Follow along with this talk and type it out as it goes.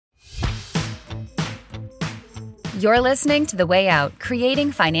You're listening to The Way Out,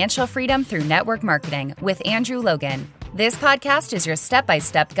 Creating Financial Freedom Through Network Marketing with Andrew Logan. This podcast is your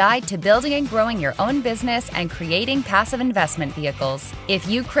step-by-step guide to building and growing your own business and creating passive investment vehicles. If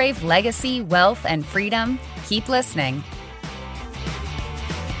you crave legacy, wealth, and freedom, keep listening.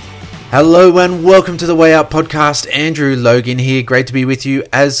 Hello and welcome to The Way Out podcast. Andrew Logan here. Great to be with you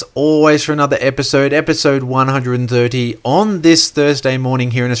as always for another episode 130 on this Thursday morning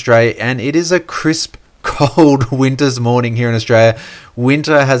here in Australia. And it is a crisp, cold winter's morning here in Australia.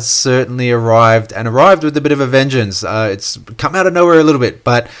 Winter has certainly arrived with a bit of a vengeance. It's come out of nowhere a little bit,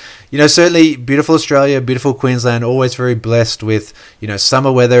 but certainly beautiful Australia, beautiful Queensland, always very blessed with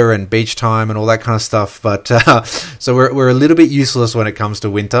summer weather and beach time and all that kind of stuff. But so we're a little bit useless when it comes to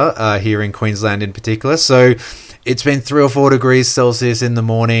winter here in Queensland in particular. So it's been 3 or 4 degrees Celsius in the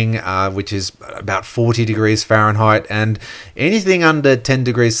morning, which is about 40 degrees Fahrenheit, and anything under 10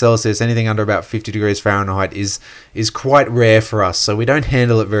 degrees Celsius, anything under about 50 degrees Fahrenheit is quite rare for us, so we don't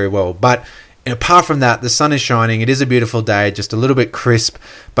handle it very well. But apart from that, the sun is shining. It is a beautiful day, just a little bit crisp.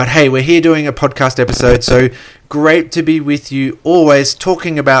 But hey, we're here doing a podcast episode, so great to be with you always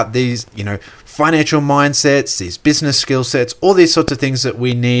talking about these, financial mindsets, these business skill sets, all these sorts of things that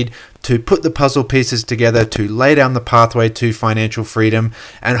we need to put the puzzle pieces together to lay down the pathway to financial freedom.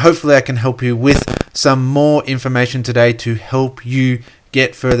 And hopefully I can help you with some more information today to help you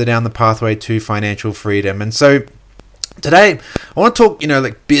get further down the pathway to financial freedom. And so today, I want to talk,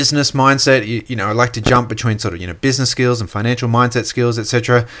 like business mindset. I like to jump between sort of, business skills and financial mindset skills,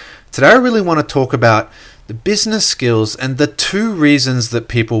 etc. Today, I really want to talk about the business skills and the 2 reasons that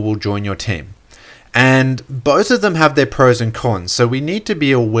people will join your team. And both of them have their pros and cons. So we need to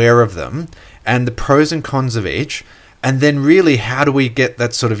be aware of them and the pros and cons of each. And then really, how do we get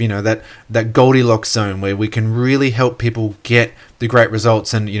that sort of, that Goldilocks zone where we can really help people get the great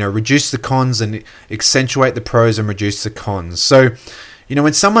results and, reduce the cons and accentuate the pros and reduce the cons. So,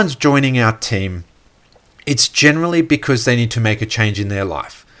 when someone's joining our team, it's generally because they need to make a change in their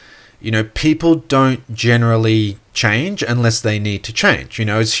life. People don't generally change unless they need to change.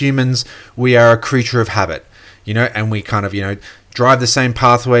 As humans, we are a creature of habit, and we kind of, drive the same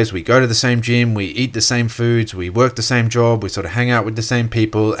pathways, we go to the same gym, we eat the same foods, we work the same job, we sort of hang out with the same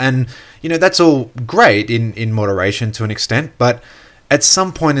people. And, that's all great in moderation to an extent, but at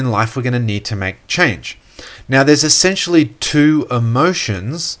some point in life, we're going to need to make change. Now, there's essentially 2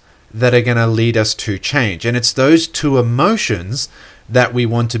 emotions that are going to lead us to change. And it's those 2 emotions that we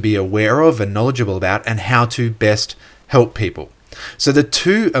want to be aware of and knowledgeable about and how to best help people. So the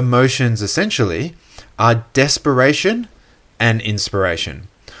 2 emotions essentially are desperation and inspiration.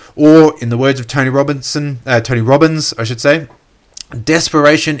 Or in the words of Tony Robbins, I should say,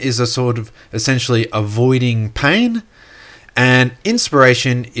 desperation is a sort of essentially avoiding pain, and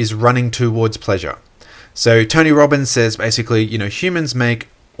inspiration is running towards pleasure. So Tony Robbins says basically, humans make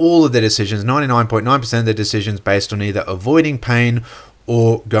all of their decisions, 99.9% of their decisions, based on either avoiding pain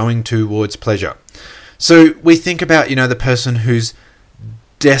or going towards pleasure. So we think about, the person who's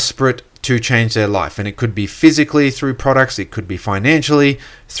desperate to change their life, and it could be physically through products, it could be financially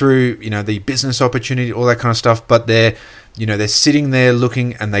through, the business opportunity, all that kind of stuff, but they're sitting there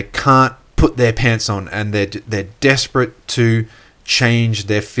looking and they can't put their pants on, and they're desperate to change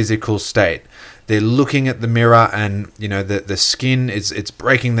their physical state. They're looking at the mirror and, the skin, it's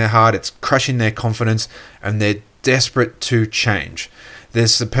breaking their heart, it's crushing their confidence, and they're desperate to change.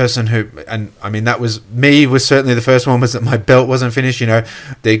 There's the person who, and I mean, that was me, was certainly the first one, was that my belt wasn't finished.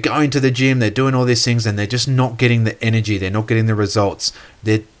 They're going to the gym, they're doing all these things, and they're just not getting the energy, they're not getting the results.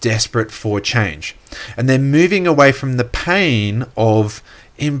 They're desperate for change. And they're moving away from the pain of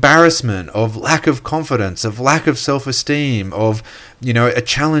embarrassment, of lack of confidence, of lack of self-esteem, of, a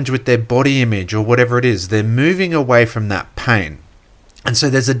challenge with their body image or whatever it is. They're moving away from that pain. And so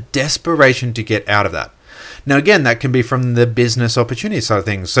there's a desperation to get out of that. Now, again, that can be from the business opportunity side of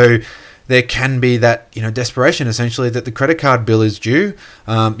things. So there can be that, desperation, essentially, that the credit card bill is due,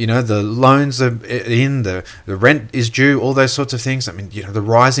 the loans are in, the rent is due, all those sorts of things. I mean, the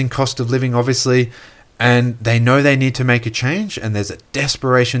rising cost of living, obviously, and they know they need to make a change, and there's a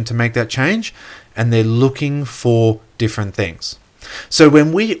desperation to make that change, and they're looking for different things. So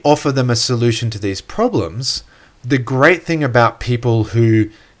when we offer them a solution to these problems, the great thing about people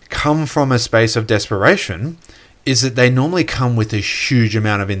who come from a space of desperation is that they normally come with a huge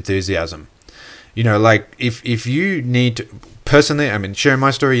amount of enthusiasm. Like if you need to, personally, I mean, sharing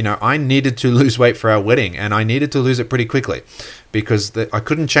my story, I needed to lose weight for our wedding, and I needed to lose it pretty quickly because I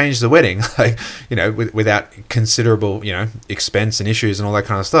couldn't change the wedding, without considerable, expense and issues and all that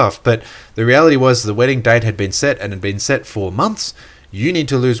kind of stuff. But the reality was the wedding date had been set and had been set for months. you need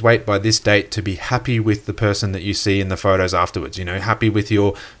to lose weight by this date to be happy with the person that you see in the photos afterwards, happy with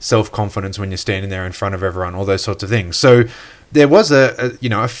your self-confidence when you're standing there in front of everyone, all those sorts of things. So there was a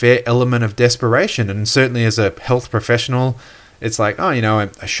fair element of desperation, and certainly as a health professional, it's like, I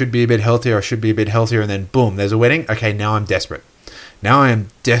should be a bit healthier, and then boom, there's a wedding. Okay, now I'm desperate. Now I am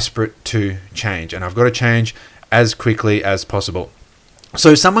desperate to change, and I've got to change as quickly as possible.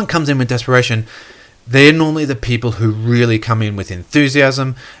 So if someone comes in with desperation, they're normally the people who really come in with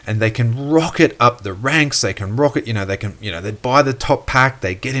enthusiasm, and they can rocket up the ranks. They can rocket, they buy the top pack,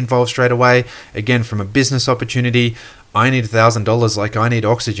 they get involved straight away. Again, from a business opportunity, I need $1,000 like I need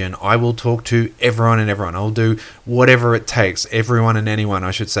oxygen. I will talk to everyone. I'll do whatever it takes. Everyone and anyone,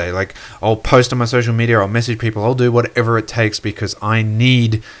 I should say. Like, I'll post on my social media, I'll message people, I'll do whatever it takes because I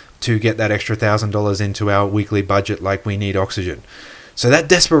need to get that extra $1,000 into our weekly budget like we need oxygen. So that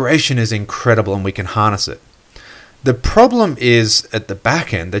desperation is incredible, and we can harness it. The problem is at the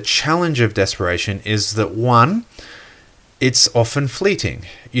back end, the challenge of desperation is that, one, it's often fleeting.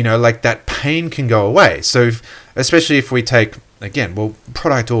 Like that pain can go away. So especially if we take, again,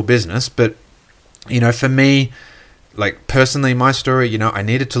 product or business, but, for me, like personally, my story, I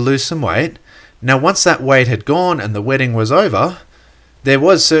needed to lose some weight. Now, once that weight had gone and the wedding was over, there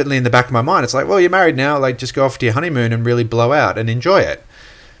was certainly in the back of my mind, it's like, well, you're married now, like just go off to your honeymoon and really blow out and enjoy it.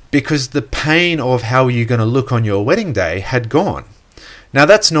 Because the pain of how you're going to look on your wedding day had gone. Now,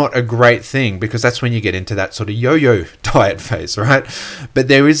 that's not a great thing because that's when you get into that sort of yo-yo diet phase, right? But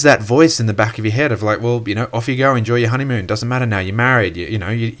there is that voice in the back of your head of like, well, off you go, enjoy your honeymoon. Doesn't matter now, you're married. You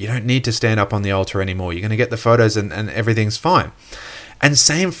don't need to stand up on the altar anymore. You're going to get the photos and everything's fine. And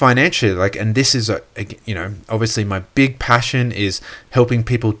same financially, and this is, obviously my big passion is helping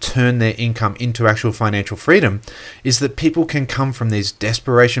people turn their income into actual financial freedom, is that people can come from these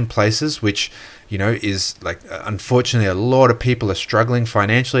desperation places, which, is like, unfortunately, a lot of people are struggling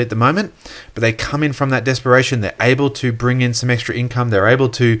financially at the moment, but they come in from that desperation, they're able to bring in some extra income, they're able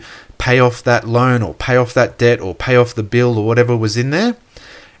to pay off that loan or pay off that debt or pay off the bill or whatever was in there.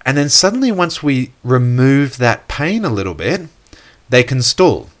 And then suddenly once we remove that pain a little bit, they can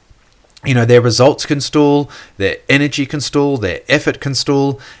stall. Their results can stall, their energy can stall, their effort can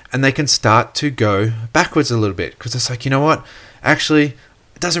stall, and they can start to go backwards a little bit because it's like, what? Actually,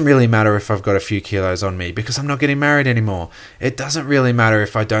 it doesn't really matter if I've got a few kilos on me because I'm not getting married anymore. It doesn't really matter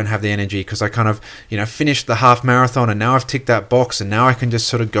if I don't have the energy because I kind of, finished the half marathon and now I've ticked that box and now I can just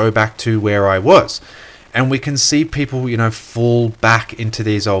sort of go back to where I was. And we can see people, fall back into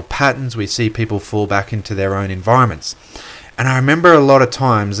these old patterns. We see people fall back into their own environments. And I remember a lot of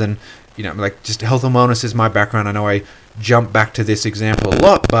times, and, just health and wellness is my background. I know I jump back to this example a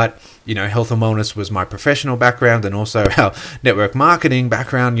lot, but, health and wellness was my professional background and also our network marketing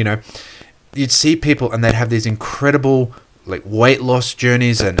background. You'd see people and they'd have these incredible like weight loss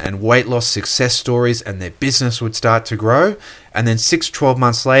journeys and weight loss success stories, and their business would start to grow. And then 6-12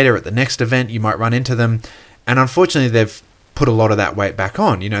 months later at the next event, you might run into them. And unfortunately, they've put a lot of that weight back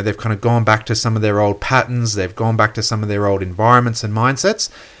on. They've kind of gone back to some of their old patterns. They've gone back to some of their old environments and mindsets.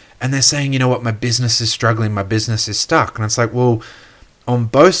 And they're saying, my business is struggling. My business is stuck. And it's like, well, on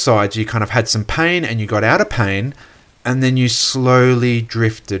both sides, you kind of had some pain and you got out of pain, and then you slowly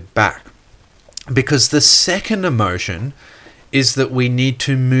drifted back. Because the second emotion is that we need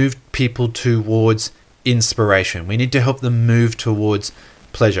to move people towards inspiration. We need to help them move towards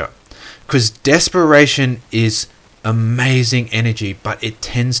pleasure. Because desperation is amazing energy, but it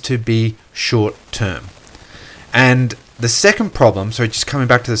tends to be short term. And the second problem, so just coming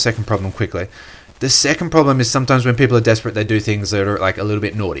back to the second problem quickly, the second problem is sometimes when people are desperate, they do things that are like a little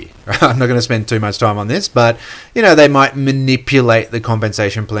bit naughty. Right? I'm not going to spend too much time on this, but they might manipulate the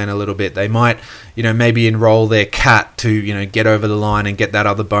compensation plan a little bit. They might, maybe enroll their cat to, get over the line and get that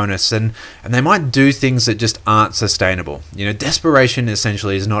other bonus, and they might do things that just aren't sustainable. Desperation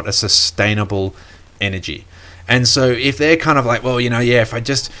essentially is not a sustainable energy. And so if they're kind of like, well, if I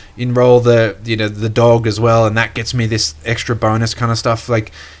just enroll the dog as well, and that gets me this extra bonus kind of stuff,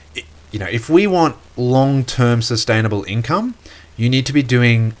 like, if we want long-term sustainable income, you need to be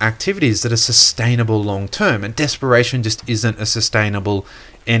doing activities that are sustainable long-term, and desperation just isn't a sustainable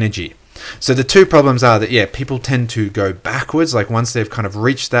energy. So the two problems are that, people tend to go backwards. Like once they've kind of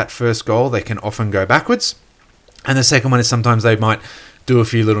reached that first goal, they can often go backwards. And the second one is sometimes they might do a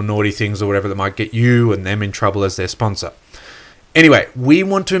few little naughty things or whatever that might get you and them in trouble as their sponsor. Anyway, we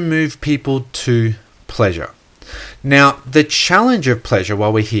want to move people to pleasure. Now, the challenge of pleasure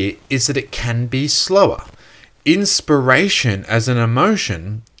while we're here is that it can be slower. Inspiration as an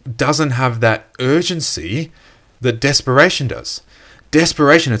emotion doesn't have that urgency that desperation does.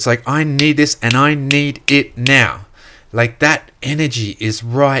 Desperation, it's like, I need this and I need it now. Like that energy is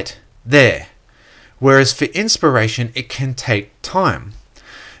right there. Whereas for inspiration, it can take time.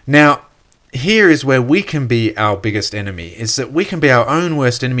 Now, here is where we can be our biggest enemy, is that we can be our own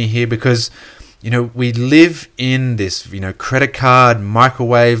worst enemy here because, we live in this, credit card,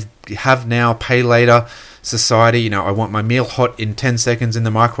 microwave, have now, pay later society. I want my meal hot in 10 seconds in the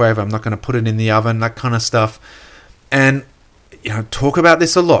microwave. I'm not going to put it in the oven, that kind of stuff. And, talk about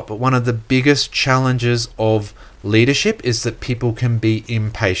this a lot, but one of the biggest challenges of leadership is that people can be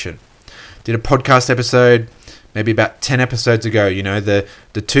impatient. Did a podcast episode maybe about 10 episodes ago,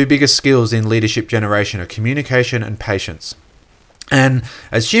 the two biggest skills in leadership generation are communication and patience. And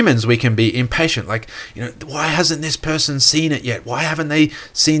as humans, we can be impatient. Like, why hasn't this person seen it yet? Why haven't they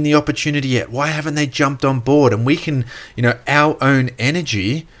seen the opportunity yet? Why haven't they jumped on board? And we can, our own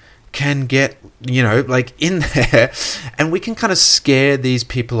energy can get, in there, and we can kind of scare these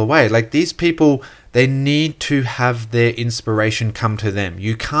people away. Like, these people, they need to have their inspiration come to them.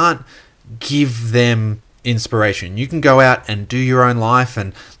 You can't give them inspiration. You can go out and do your own life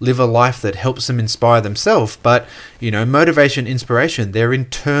and live a life that helps them inspire themselves, but motivation, inspiration, they're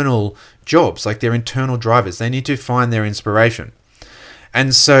internal jobs, like they're internal drivers. They need to find their inspiration.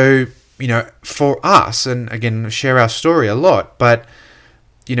 And so for us, and again, share our story a lot, but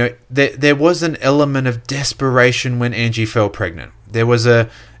there was an element of desperation when Angie fell pregnant. There was an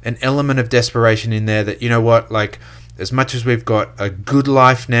element of desperation in there that, as much as we've got a good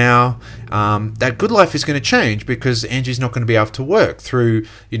life now, that good life is going to change because Angie's not going to be able to work through,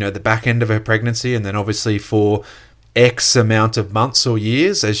 the back end of her pregnancy, and then obviously for X amount of months or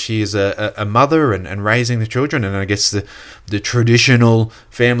years as she is a mother and raising the children. And I guess the traditional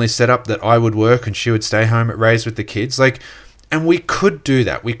family setup that I would work and she would stay home at raise with the kids. And we could do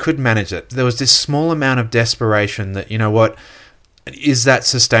that. We could manage it. There was this small amount of desperation that, is that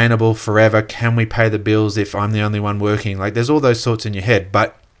sustainable forever? Can we pay the bills if I'm the only one working? Like, there's all those thoughts in your head.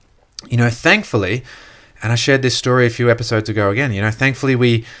 But, thankfully, and I shared this story a few episodes ago again, thankfully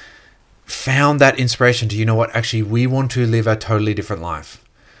we found that inspiration to, actually, we want to live a totally different life.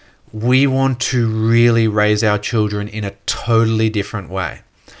 We want to really raise our children in a totally different way.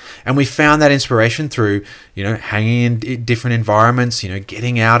 And we found that inspiration through, hanging in different environments,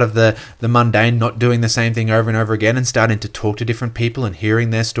 getting out of the mundane, not doing the same thing over and over again, and starting to talk to different people and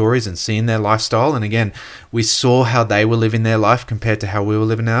hearing their stories and seeing their lifestyle. And again, we saw how they were living their life compared to how we were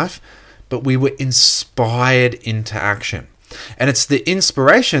living our life, but we were inspired into action. And it's the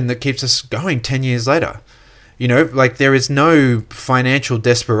inspiration that keeps us going 10 years later. There is no financial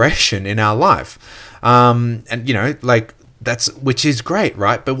desperation in our life. Which is great,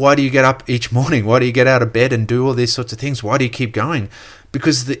 right? But why do you get up each morning? Why do you get out of bed and do all these sorts of things? Why do you keep going?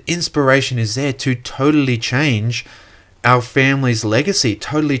 Because the inspiration is there to totally change our family's legacy,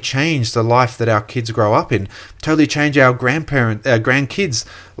 totally change the life that our kids grow up in, totally change our grandkids'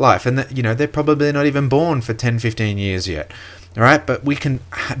 life. And they're probably not even born for 10, 15 years yet. All right. But we can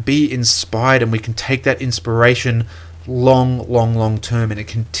be inspired, and we can take that inspiration long term, and it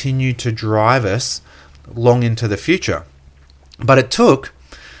continue to drive us long into the future. But it took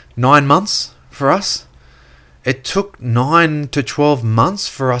 9 months for us. It took 9 to 12 months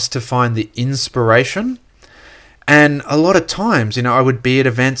for us to find the inspiration. And a lot of times, I would be at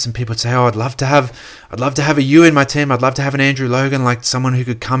events and people would say, "Oh, I'd love to have a you in my team. I'd love to have an Andrew Logan, like someone who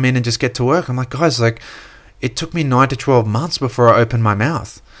could come in and just get to work." I'm like, guys, it took me 9 to 12 months before I opened my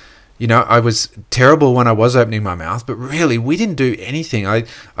mouth. I was terrible when I was opening my mouth, but really, we didn't do anything. I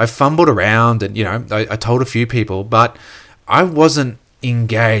fumbled around and, I told a few people, but I wasn't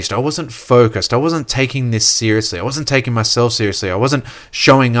engaged. I wasn't focused. I wasn't taking this seriously. I wasn't taking myself seriously. I wasn't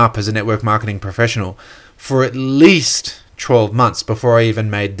showing up as a network marketing professional for at least 12 months before I even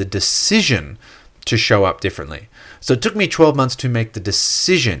made the decision to show up differently. So it took me 12 months to make the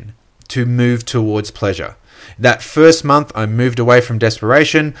decision to move towards pleasure. That first month, I moved away from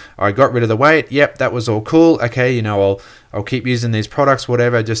desperation. I got rid of the weight. Yep, that was all cool. Okay, I'll keep using these products,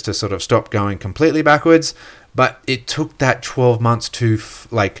 whatever, just to sort of stop going completely backwards. But it took that 12 months to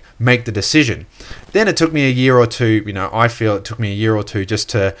make the decision. Then it took me a year or two. I feel it took me a year or two just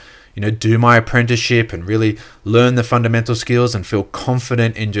to, do my apprenticeship and really learn the fundamental skills and feel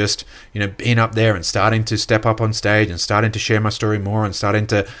confident in just, being up there and starting to step up on stage and starting to share my story more and starting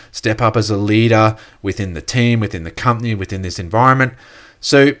to step up as a leader within the team, within the company, within this environment.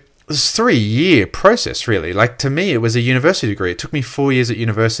 So it was a 3-year process, really. To me, it was a university degree. It took me 4 years at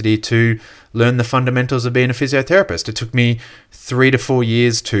university to learn the fundamentals of being a physiotherapist. It took me 3 to 4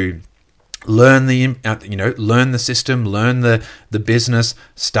 years to learn the system, learn the business,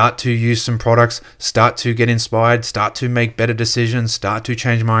 start to use some products, start to get inspired, start to make better decisions, start to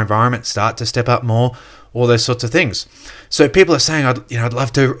change my environment, start to step up more, all those sorts of things. So people are saying, I'd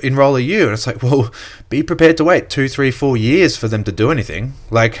love to enroll you. And it's like, well, be prepared to wait 2, 3, 4 years for them to do anything.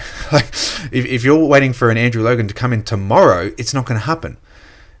 Like if you're waiting for an Andrew Logan to come in tomorrow, it's not going to happen.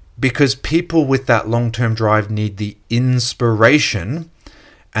 Because people with that long-term drive need the inspiration,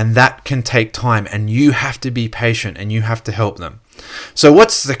 and that can take time, and you have to be patient and you have to help them. So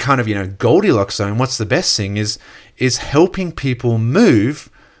what's the kind of, Goldilocks zone? What's the best thing is helping people move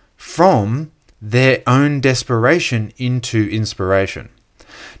from their own desperation into inspiration.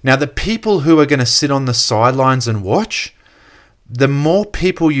 Now, the people who are going to sit on the sidelines and watch, the more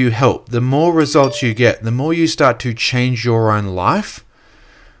people you help, the more results you get, the more you start to change your own life,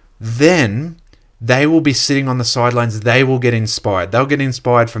 then they will be sitting on the sidelines. They will get inspired. They'll get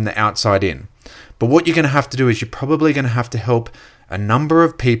inspired from the outside in. But what you're going to have to do is you're probably going to have to help a number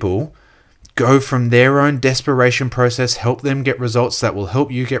of people go from their own desperation process, help them get results that will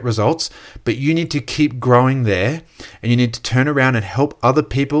help you get results. But you need to keep growing there, and you need to turn around and help other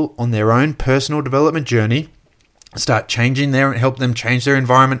people on their own personal development journey. Start changing help them change their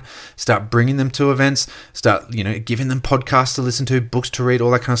environment, start bringing them to events, start, giving them podcasts to listen to, books to read,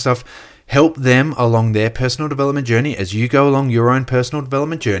 all that kind of stuff. Help them along their personal development journey as you go along your own personal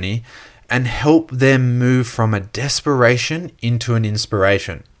development journey, and help them move from a desperation into an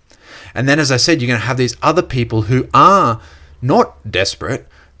inspiration. And then, as I said, you're going to have these other people who are not desperate.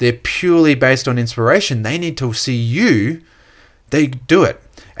 They're purely based on inspiration. They need to see you. They do it.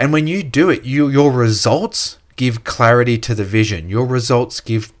 And when you do it, your results give clarity to the vision. Your results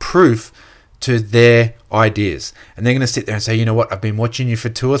give proof to their ideas. And they're going to sit there and say, you know what, I've been watching you for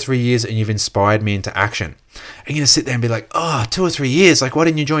 2 or 3 years and you've inspired me into action. And you're going to sit there and be like, 2 or 3 years? Like, why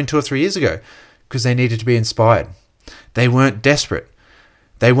didn't you join 2 or 3 years ago? Because they needed to be inspired. They weren't desperate.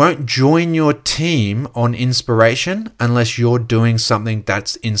 They won't join your team on inspiration unless you're doing something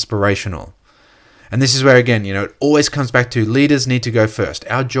that's inspirational. And this is where, again, it always comes back to leaders need to go first.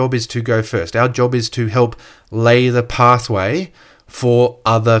 Our job is to go first. Our job is to help lay the pathway for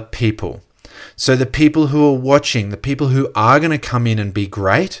other people. So the people who are watching, the people who are going to come in and be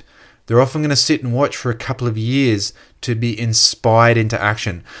great, they're often going to sit and watch for a couple of years to be inspired into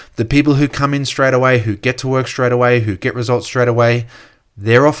action. The people who come in straight away, who get to work straight away, who get results straight away,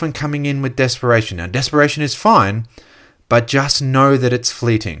 they're often coming in with desperation. Now, desperation is fine, but just know that it's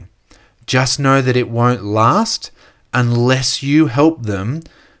fleeting. Just know that it won't last unless you help them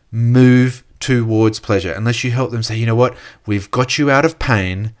move towards pleasure. Unless you help them say, you know what, we've got you out of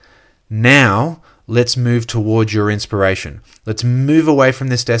pain. Now, let's move towards your inspiration. Let's move away from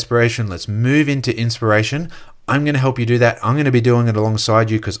this desperation. Let's move into inspiration. I'm going to help you do that. I'm going to be doing it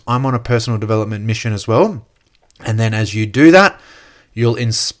alongside you because I'm on a personal development mission as well. And then as you do that, you'll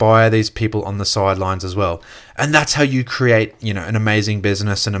inspire these people on the sidelines as well. And that's how you create, an amazing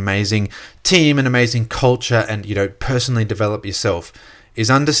business, an amazing team, an amazing culture, and, personally develop yourself,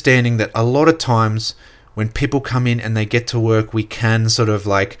 is understanding that a lot of times when people come in and they get to work, we can sort of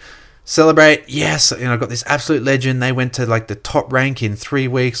like celebrate. Yes, I've got this absolute legend. They went to like the top rank in 3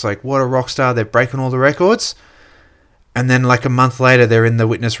 weeks. Like, what a rock star. They're breaking all the records. And then like a month later, they're in the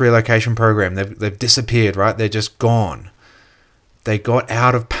witness relocation program. They've disappeared, right? They're just gone. They got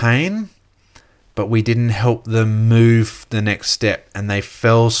out of pain, but we didn't help them move the next step. And they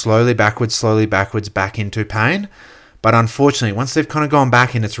fell slowly backwards back into pain. But unfortunately, once they've kind of gone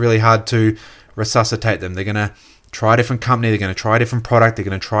back in, it's really hard to resuscitate them. They're going to try a different company. They're going to try a different product. They're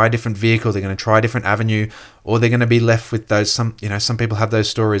going to try a different vehicle. They're going to try a different avenue. Or they're going to be left with those, some people have those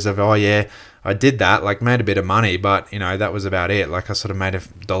stories of, oh yeah, I did that, like made a bit of money, but that was about it. Like I sort of made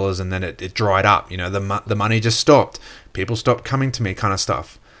 $1 and then it dried up. The money just stopped. People stopped coming to me, kind of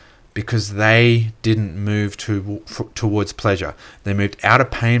stuff, because they didn't move towards pleasure. They moved out of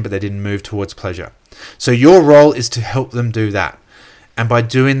pain, but they didn't move towards pleasure. So your role is to help them do that. And by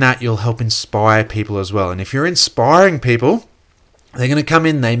doing that, you'll help inspire people as well. And if you're inspiring people, they're going to come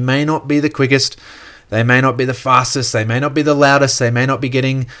in. They may not be the quickest. They may not be the fastest. They may not be the loudest. They may not be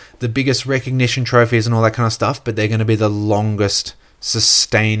getting the biggest recognition trophies and all that kind of stuff, but they're going to be the longest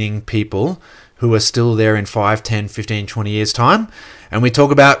sustaining people who are still there in 5, 10, 15, 20 years' time. And we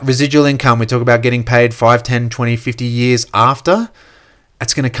talk about residual income. We talk about getting paid 5, 10, 20, 50 years after.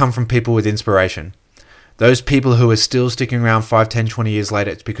 That's going to come from people with inspiration. Those people who are still sticking around 5, 10, 20 years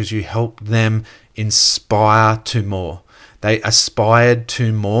later, it's because you helped them inspire to more. They aspired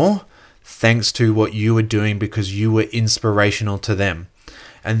to more thanks to what you were doing because you were inspirational to them.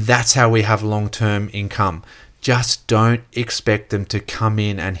 And that's how we have long-term income. just don't expect them to come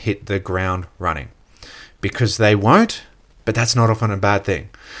in and hit the ground running, because they won't, but that's not often a bad thing.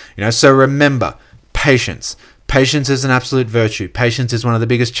 So remember, patience. Patience is an absolute virtue. Patience is one of the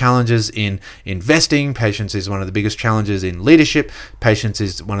biggest challenges in investing. Patience is one of the biggest challenges in leadership. Patience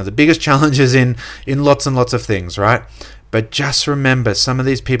is one of the biggest challenges in lots and lots of things, right? But just remember, some of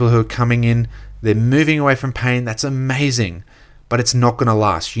these people who are coming in, they're moving away from pain. That's amazing, but it's not going to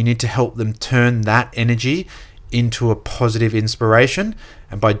last. You need to help them turn that energy into a positive inspiration.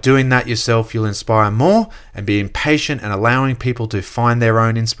 And by doing that yourself, you'll inspire more and be patient and allowing people to find their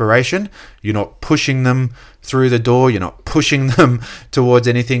own inspiration. You're not pushing them through the door. You're not pushing them towards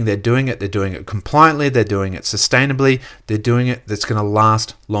anything. They're doing it compliantly. They're doing it sustainably. They're doing it that's going to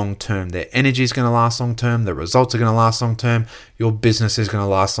last long term. Their energy is going to last long term. The results are going to last long term. Your business is going to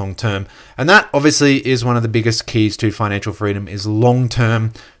last long term. And that obviously is one of the biggest keys to financial freedom, is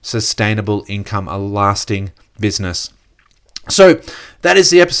long-term sustainable income, a lasting business. So that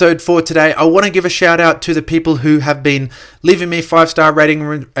is the episode for today. I want to give a shout out to the people who have been leaving me 5-star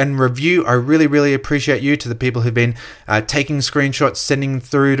rating and review. I really, really appreciate you. To the people who've been taking screenshots, sending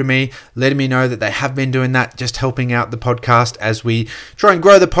through to me, letting me know that they have been doing that, just helping out the podcast as we try and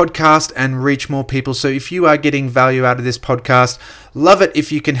grow the podcast and reach more people. So if you are getting value out of this podcast, love it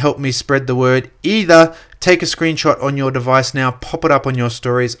if you can help me spread the word. Either take a screenshot on your device now, pop it up on your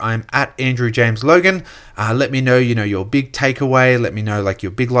stories. I'm at Andrew James Logan. Let me know, your big takeaway. Let me know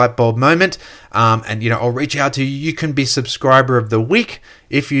your big light bulb moment. And I'll reach out to you. You can be subscriber of the week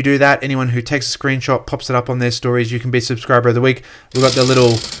if you do that. Anyone who takes a screenshot, pops it up on their stories, you can be subscriber of the week. We've got the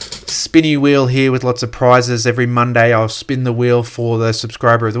little spinny wheel here with lots of prizes. Every Monday, I'll spin the wheel for the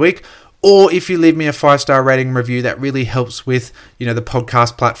subscriber of the week. Or if you leave me a 5-star rating review, that really helps with, the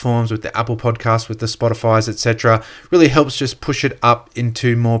podcast platforms, with the Apple Podcasts, with the Spotifys, etc. Really helps just push it up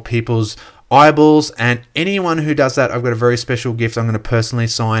into more people's eyeballs. And anyone who does that, I've got a very special gift I'm going to personally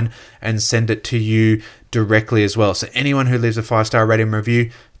sign and send it to you directly as well. So anyone who leaves a 5-star rating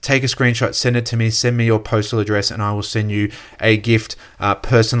review, take a screenshot, send it to me, send me your postal address, and I will send you a gift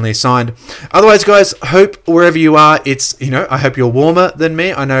personally signed. Otherwise, guys, hope wherever you are, I hope you're warmer than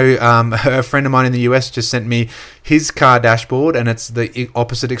me. I know a friend of mine in the US just sent me his car dashboard, and it's the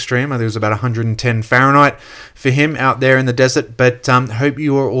opposite extreme. I think it was about 110 Fahrenheit for him out there in the desert. But hope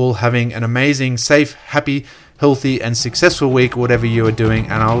you are all having an amazing, safe, happy, healthy, and successful week, whatever you are doing.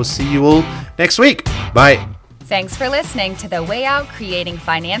 And I will see you all next week. Bye. Thanks for listening to The Way Out, Creating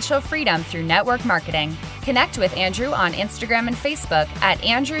Financial Freedom Through Network Marketing. Connect with Andrew on Instagram and Facebook at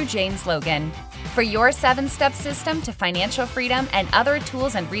Andrew James Logan. For your 7-step system to financial freedom and other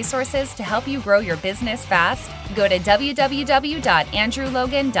tools and resources to help you grow your business fast, go to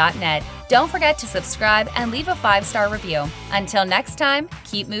www.andrewlogan.net. Don't forget to subscribe and leave a 5-star review. Until next time,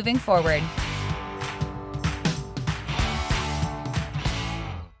 keep moving forward.